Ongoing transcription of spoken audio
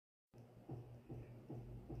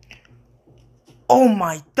Oh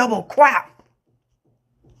my double crap!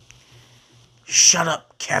 Shut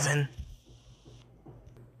up, Kevin.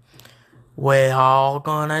 We're all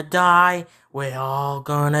gonna die. We're all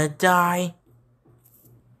gonna die.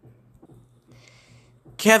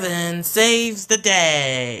 Kevin saves the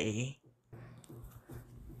day.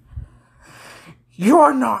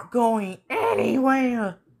 You're not going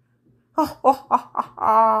anywhere.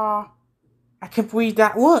 I can't believe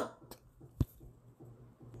that worked.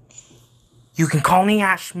 You can call me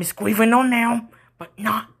Ash, Miss Squealing now, but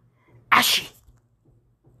not Ashy.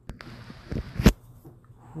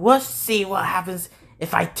 We'll see what happens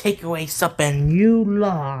if I take away something you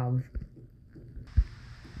love.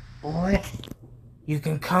 Boy, you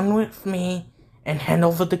can come with me and hand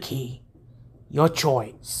over the key. Your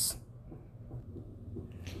choice.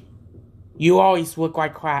 You always look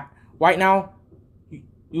like crap. Right now,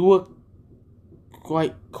 you look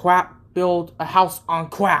like crap. Build a house on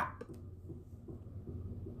crap.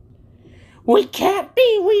 We can't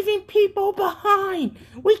be leaving people behind.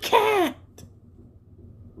 We can't.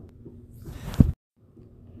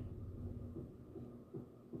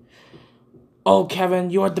 Oh, Kevin,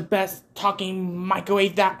 you're the best talking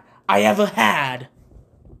microwave that I ever had.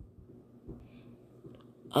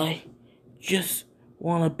 I just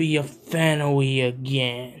want to be a family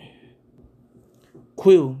again.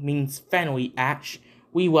 Quill means family, Ash.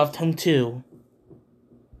 We loved him too.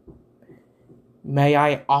 May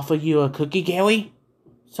I offer you a cookie, Gary?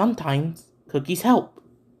 Sometimes cookies help.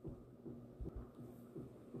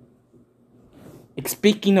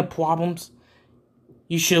 Speaking of problems,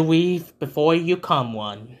 you should leave before you come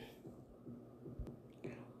one.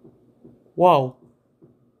 Whoa.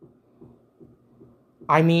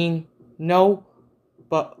 I mean, no,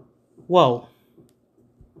 but whoa.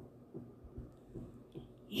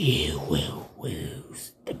 You will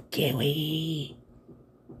lose the Gary.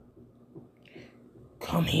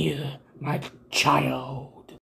 Come here, my child.